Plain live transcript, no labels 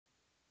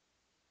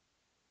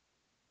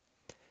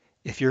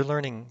If you're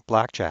learning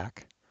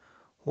Blackjack,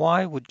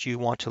 why would you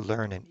want to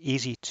learn an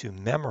easy to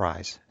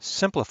memorize,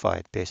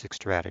 simplified basic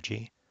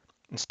strategy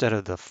instead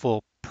of the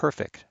full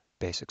perfect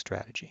basic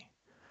strategy?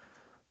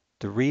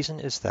 The reason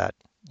is that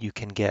you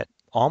can get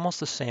almost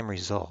the same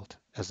result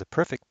as the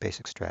perfect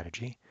basic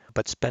strategy,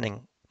 but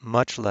spending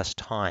much less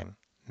time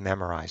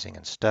memorizing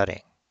and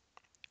studying.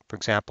 For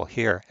example,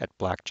 here at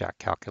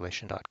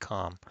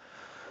blackjackcalculation.com,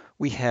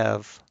 we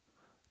have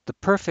the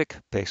perfect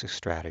basic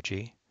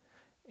strategy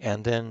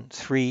and then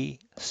three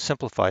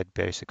simplified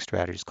basic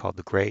strategies called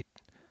the great,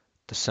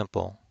 the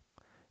simple,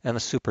 and the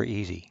super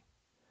easy.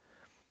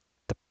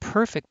 The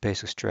perfect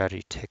basic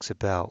strategy takes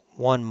about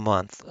 1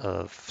 month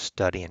of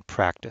study and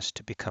practice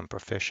to become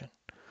proficient,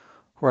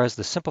 whereas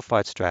the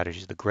simplified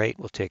strategies, the great,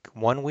 will take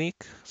 1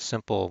 week,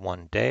 simple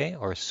 1 day,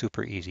 or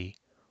super easy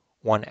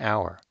 1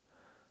 hour.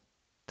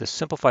 The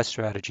simplified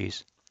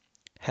strategies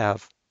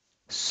have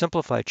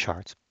simplified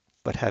charts,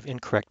 but have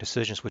incorrect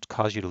decisions which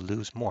cause you to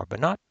lose more, but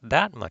not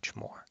that much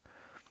more.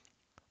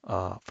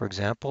 For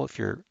example, if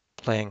you're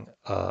playing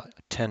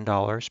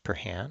 $10 per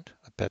hand,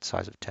 a bet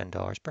size of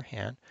 $10 per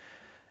hand,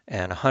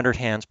 and 100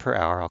 hands per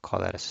hour, I'll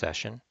call that a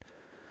session,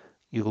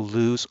 you'll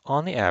lose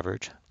on the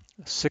average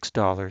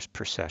 $6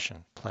 per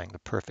session playing the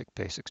perfect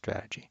basic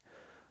strategy.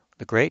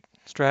 The great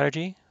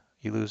strategy,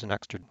 you lose an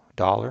extra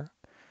dollar.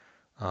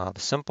 The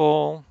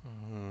simple,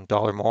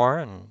 dollar more,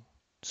 and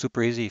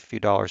super easy, a few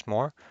dollars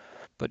more.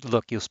 But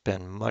look, you'll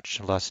spend much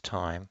less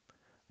time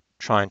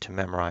trying to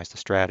memorize the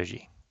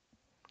strategy.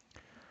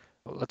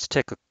 Let's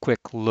take a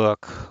quick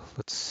look.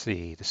 Let's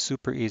see, the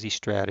super easy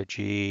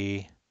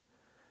strategy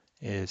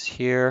is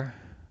here.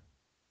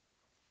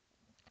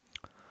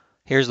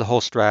 Here's the whole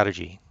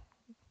strategy.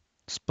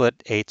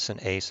 Split eights and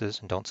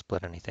aces and don't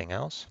split anything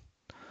else.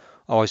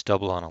 Always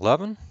double on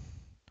 11.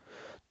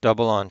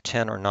 Double on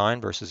 10 or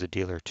 9 versus a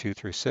dealer 2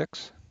 through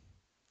 6.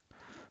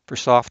 For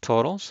soft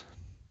totals,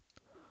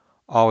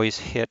 always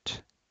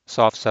hit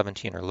soft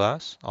 17 or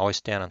less. Always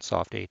stand on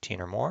soft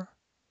 18 or more.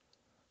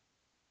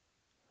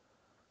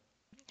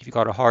 If you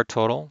got a hard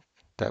total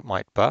that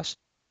might bust,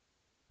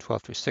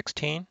 12 through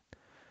 16,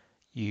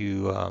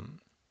 you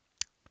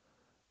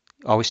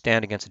always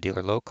stand against a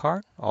dealer low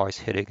card. Always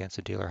hit against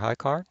a dealer high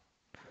card.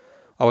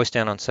 Always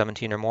stand on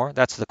 17 or more.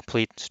 That's the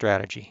complete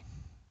strategy.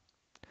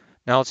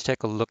 Now let's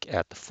take a look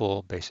at the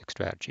full basic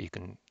strategy. You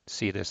can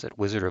see this at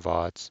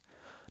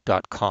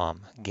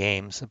wizardofodds.com,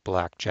 Games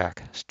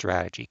Blackjack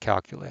Strategy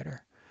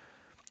Calculator.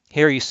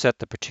 Here you set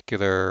the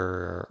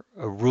particular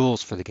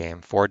rules for the game.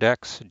 4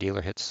 decks,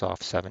 dealer hits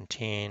soft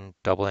 17,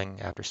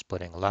 doubling after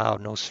splitting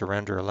allowed, no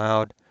surrender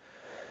allowed.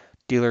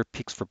 Dealer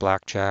peaks for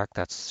blackjack,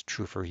 that's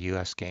true for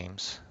US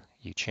games.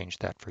 You change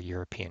that for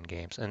European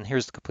games. And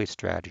here's the complete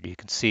strategy. You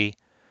can see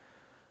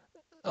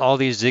all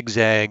these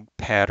zigzag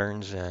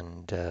patterns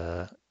and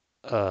a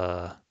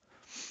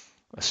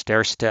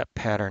stair-step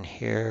pattern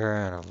here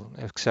and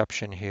an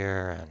exception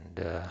here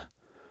and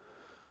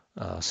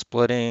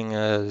splitting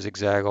a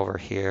zigzag over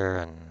here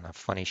and a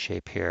funny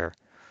shape here.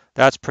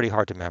 That's pretty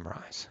hard to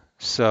memorize.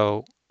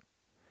 So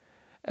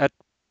at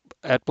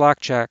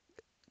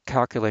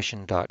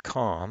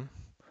blackjackcalculation.com,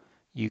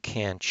 you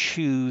can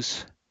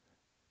choose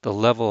the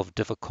level of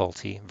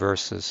difficulty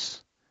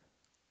versus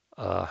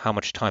how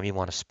much time you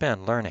want to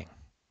spend learning.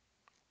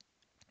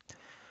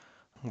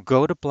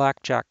 Go to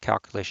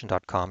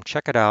blackjackcalculation.com,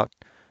 check it out,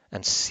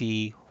 and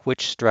see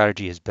which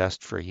strategy is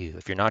best for you.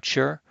 If you're not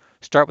sure,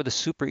 start with a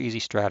super easy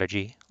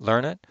strategy,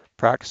 learn it,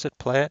 practice it,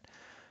 play it,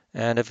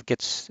 and if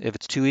it's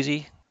too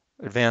easy,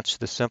 advance to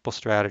the simple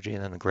strategy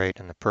and then the great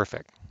and the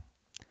perfect.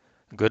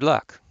 Good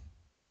luck.